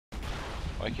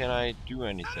Why can't I do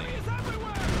anything?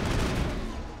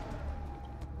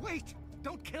 Wait!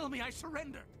 Don't kill me, I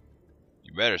surrender!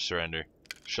 You better surrender.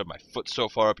 Shove my foot so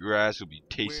far up your ass, you'll be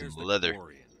tasting Where's the leather.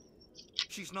 Quarian?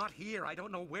 She's not here. I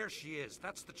don't know where she is.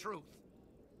 That's the truth.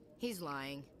 He's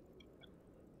lying.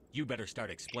 You better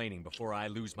start explaining before I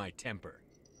lose my temper.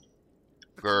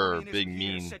 The Grr, Quarian big isn't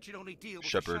here. mean Said you'd only deal with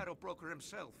shepherd. the Shadow Broker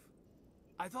himself.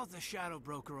 I thought the Shadow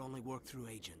Broker only worked through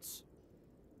agents.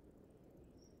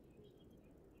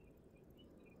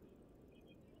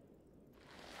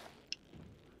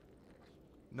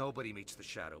 Nobody meets the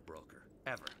Shadow Broker,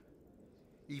 ever.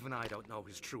 Even I don't know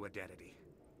his true identity.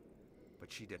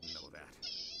 But she didn't know that.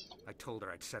 I told her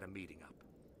I'd set a meeting up.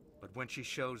 But when she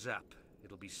shows up,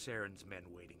 it'll be Saren's men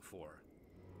waiting for her.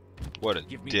 What a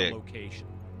Give me dick. the location.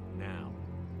 Now.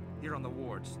 Here on the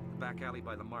wards, the back alley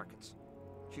by the markets.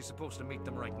 She's supposed to meet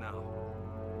them right now.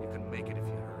 You can make it if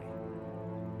you hurry.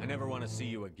 I never want to see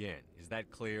you again. Is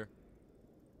that clear?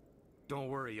 Don't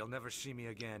worry, you'll never see me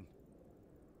again.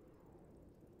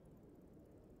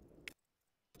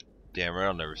 Damn right,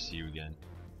 I'll never see you again.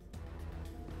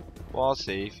 Wall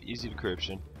safe, easy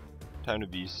decryption. Time to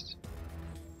beast.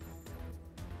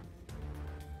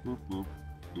 Boop boop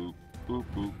boop boop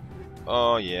boop.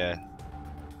 Oh yeah.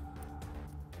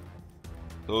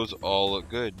 Those all look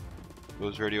good.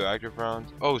 Those radioactive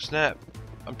rounds. Oh snap!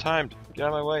 I'm timed. Get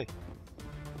out of my way.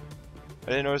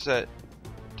 I didn't notice that.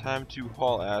 Time to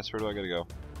haul ass. Where do I gotta go?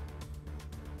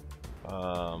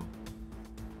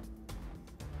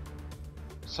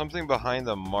 Something behind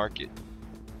the market.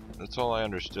 That's all I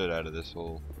understood out of this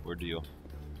whole ordeal.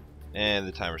 And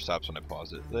the timer stops when I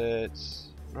pause it.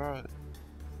 Let's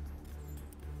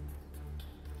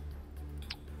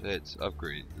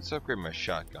upgrade. Let's upgrade my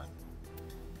shotgun.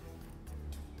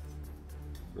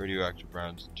 Radioactive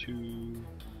rounds 2.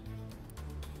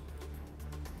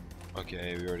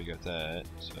 Okay, we already got that.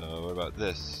 So what about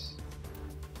this?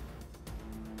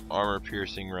 Armor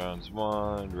piercing rounds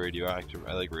 1. Radioactive.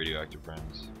 I like radioactive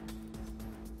rounds.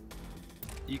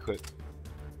 Equip.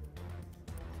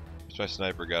 What's my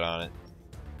sniper got on it?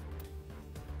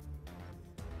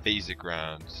 Phasic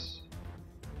rounds.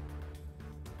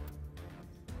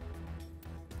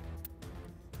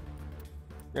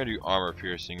 We're gonna do armor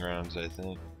piercing rounds, I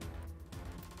think.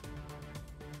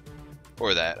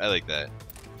 Or that. I like that.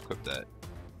 Equip that.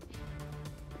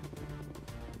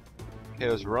 Okay,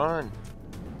 let's run.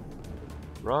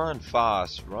 Run,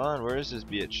 Foss. Run. Where is this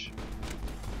bitch?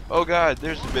 Oh god,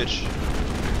 there's the bitch.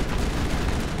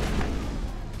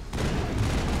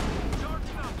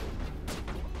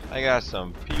 I got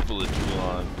some people to drool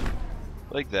on.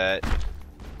 Like that.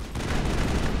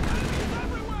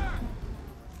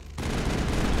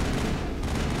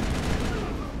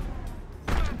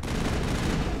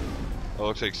 Oh,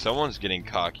 looks like someone's getting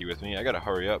cocky with me. I gotta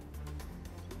hurry up.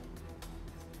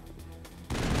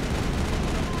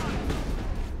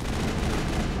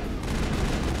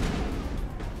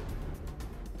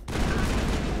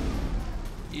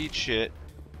 Eat shit.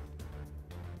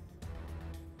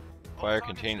 Fire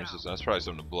container system. That's probably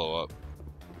something to blow up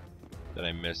that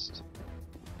I missed.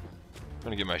 I'm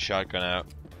gonna get my shotgun out,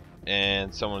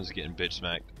 and someone's getting bitch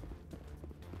smacked.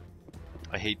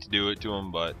 I hate to do it to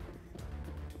him, but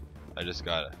I just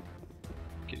gotta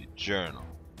get a journal.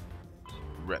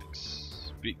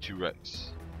 Rex. Speak to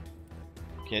Rex.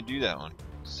 Can't do that one.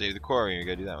 Save the Quarian. You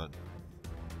gotta do that one.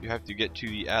 You have to get to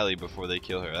the alley before they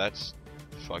kill her. That's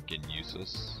fucking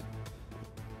useless.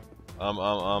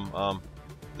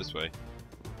 This way.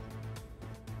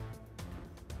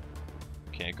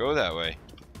 Can't go that way.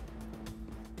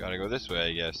 Gotta go this way,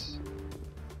 I guess.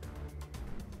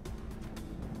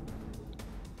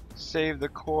 Save the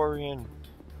Quarian.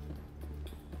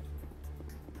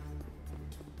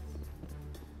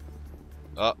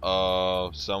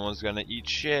 Uh-oh, someone's gonna eat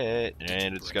shit,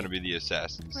 and it's gonna be the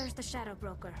assassins. Where's the Shadow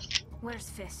Broker? Where's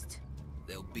Fist?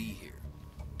 They'll be here.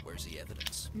 Where's the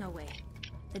evidence? No way.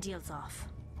 The deal's off.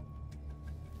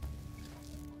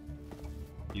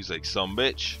 He's like, some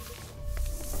bitch.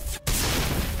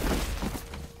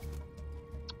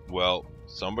 Well,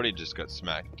 somebody just got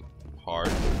smacked hard.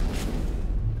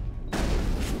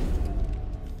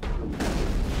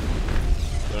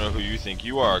 Don't know who you think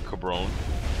you are, cabron.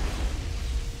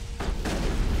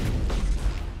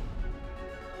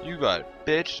 You got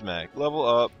bitch smacked. Level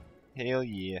up. Hell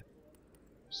yeah.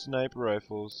 Sniper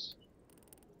rifles.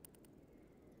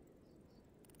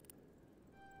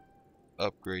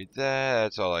 Upgrade that.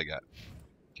 That's all I got.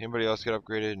 Anybody else get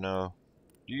upgraded? No.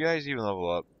 Do you guys even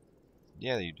level up?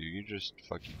 Yeah, you do. You're just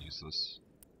fucking useless.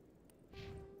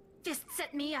 Fist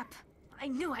set me up. I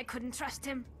knew I couldn't trust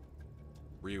him.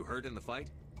 Were you hurt in the fight?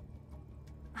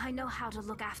 I know how to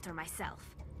look after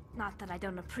myself. Not that I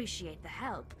don't appreciate the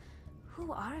help.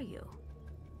 Who are you?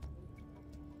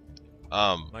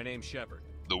 My name's Shepard.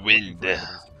 The I'm looking wind. for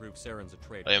evidence to prove Saren's a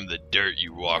traitor. I am the dirt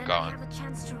you walk Then I on. have a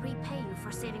chance to repay you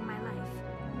for saving my life.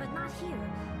 But not here.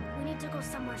 We need to go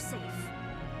somewhere safe.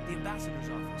 The ambassador's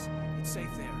office. It's safe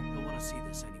there. He'll want to see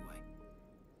this anyway.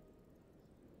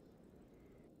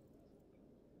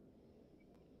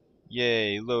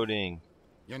 Yay, loading.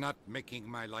 You're not making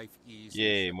my life easy.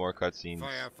 Yay, more cutscenes.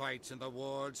 Firefights in the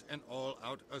wards, an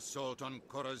all-out assault on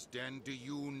Korra's den. Do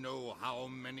you know how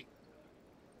many...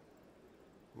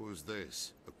 Who's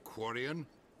this? A Quarian?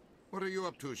 What are you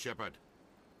up to, Shepard?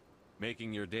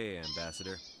 Making your day,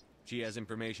 Ambassador. She has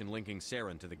information linking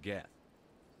Saren to the Geth.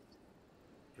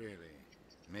 Really?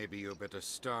 Maybe you better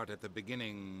start at the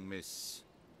beginning, Miss...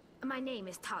 My name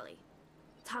is Tali.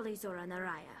 Tali Zora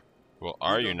Naraya. Well,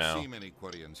 are you don't now? see many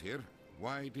Quarians here.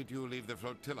 Why did you leave the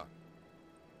flotilla?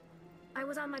 I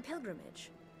was on my pilgrimage.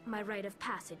 My rite of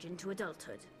passage into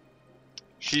adulthood.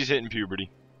 She's hitting puberty.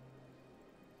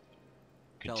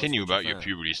 Tell us Continue what you about your found.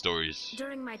 puberty stories.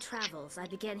 During my travels, I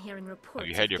began hearing reports Have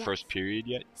you had of your Geth. first period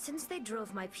yet? Since they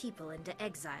drove my people into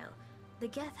exile, the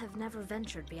Geth have never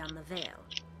ventured beyond the Veil.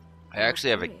 I actually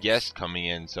have a curious. guest coming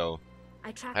in, so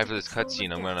I tracked after a this patrol of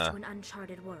cutscene, I'm Geth gonna to an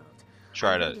uncharted world.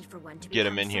 try I to waited for one to get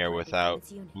him become in here separated from without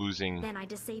its unit. losing Then I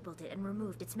disabled it and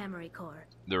removed its memory core.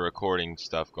 the recording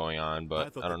stuff going on,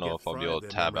 but thought I don't the know Geth if I'll be fried able to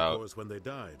their tab memory out. cores when they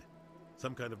died.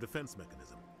 Some kind of defense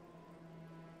mechanism.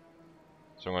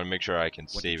 So I'm going to make sure I can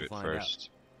What did save you it find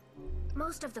first.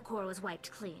 Most of the core was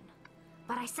wiped clean,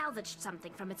 but I salvaged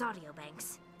something from its audio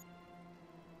banks.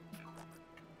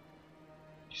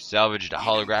 You salvaged a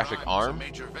holographic Prime was arm? a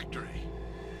major victory.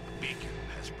 The beacon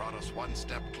has brought us one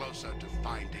step closer to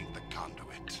finding the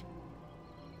conduit.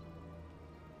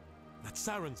 That's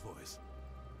Saren's voice.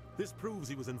 This proves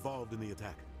he was involved in the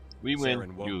attack. We win,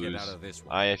 Saren won't you get lose. out of this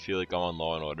one. I feel like I'm on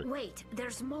Law and Order. Wait,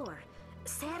 there's more.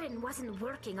 Saren wasn't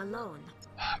working alone.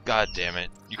 God damn it.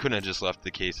 You couldn't have just left the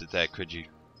case at that, could you?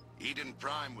 Eden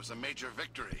Prime was a major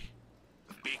victory.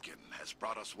 The beacon has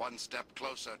brought us one step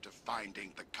closer to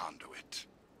finding the conduit.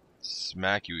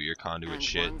 Smack you with your conduit And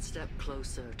shit. one step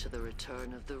closer to the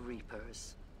return of the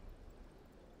Reapers.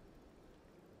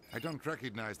 I don't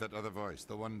recognize that other voice,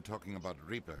 the one talking about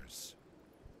Reapers.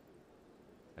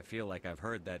 I feel like I've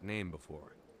heard that name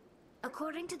before.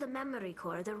 According to the memory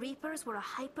core, the Reapers were a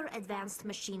hyper-advanced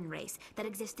machine race that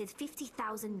existed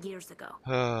 50,000 years ago.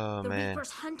 Oh The man. Reapers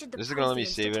hunted the This is gonna let me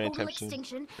presidents save it to total anytime soon?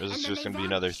 extinction, Or is this and just then gonna they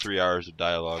be another vanished. 3 hours of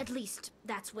dialogue? At least,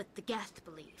 that's what the Geth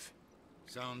believe.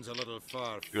 Sounds a little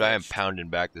far-fetched. Dude, I am pounding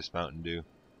back this Mountain Dew.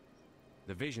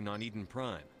 The vision on Eden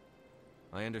Prime.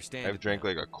 I understand. I've it drank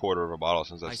now. like a quarter of a bottle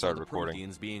since I I saw started the recording.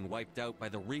 Protheans being wiped out by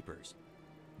the Reapers.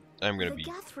 I'm gonna The be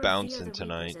Geth revere bouncing the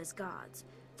tonight. Reapers as gods,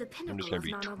 the just pinnacle gonna of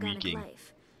be non-organic tweaking.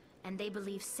 life. And they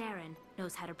believe Saren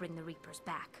knows how to bring the Reapers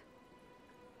back.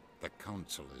 The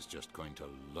Council is just going to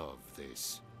love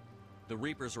this. The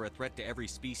Reapers are a threat to every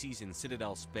species in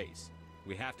Citadel space.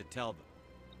 We have to tell them.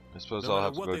 I suppose No I'll matter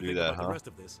have to what go they do think that, about huh? the rest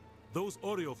of this, those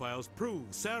audio files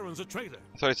prove Saren's a traitor.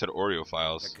 I thought I said Oreo The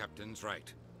files. captain's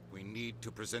right. We need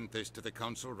to present this to the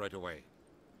Council right away.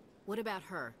 What about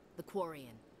her, the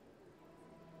Quarian?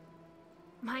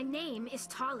 My name is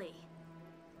Tali.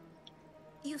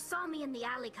 You saw me in the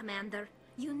alley, Commander.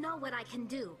 You know what I can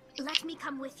do. Let me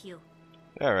come with you.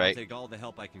 I'll Alright. take all the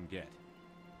help I can get.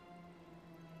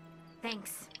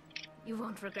 Thanks. You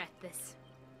won't regret this.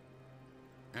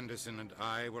 Anderson and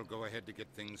I will go ahead to get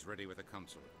things ready with the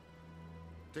Council.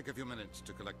 Take a few minutes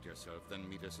to collect yourself, then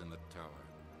meet us in the tower.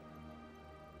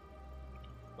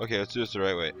 Okay, let's do this the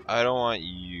right way. I don't want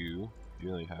you.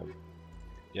 You only have.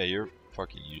 Yeah, you're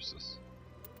fucking useless.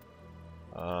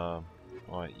 I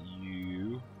want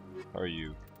you. How are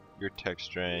you? Your tech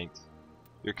strength.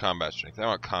 Your combat strength. I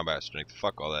want combat strength.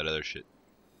 Fuck all that other shit.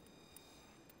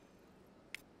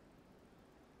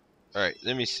 Alright,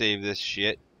 let me save this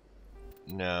shit.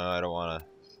 No, I don't wanna.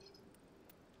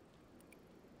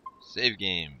 Save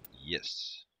game.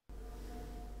 Yes.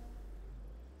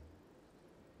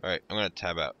 Alright, I'm gonna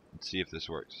tab out. Let's see if this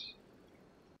works.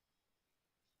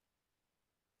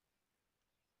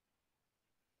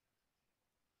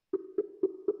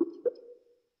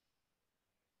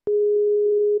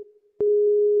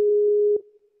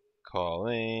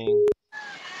 Calling.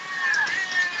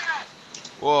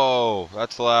 Whoa,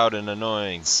 that's loud and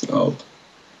annoying. So,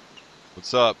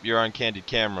 What's up? You're on candid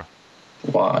camera.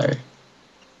 why?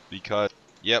 Because.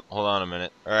 Yep, hold on a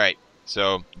minute. Alright,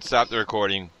 so stop the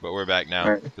recording, but we're back now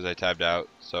Alright. because I tabbed out.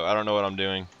 So I don't know what I'm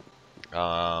doing.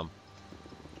 I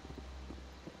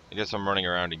guess I'm running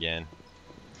around again.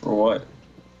 For what?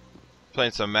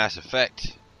 Playing some Mass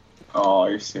Effect. Oh,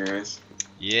 you're serious?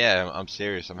 Yeah, I'm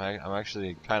serious. I'm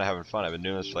actually kind of having fun. I've been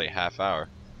doing this for like half hour.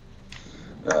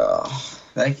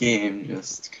 That game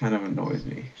just kind of annoys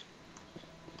me.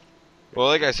 Well,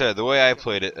 like I said, the way I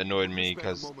played it annoyed me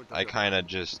because I kind of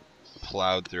just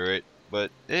plowed through it.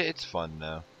 But it's fun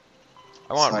now.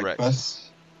 I want Rex. Quests?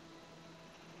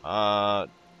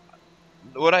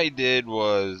 What I did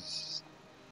was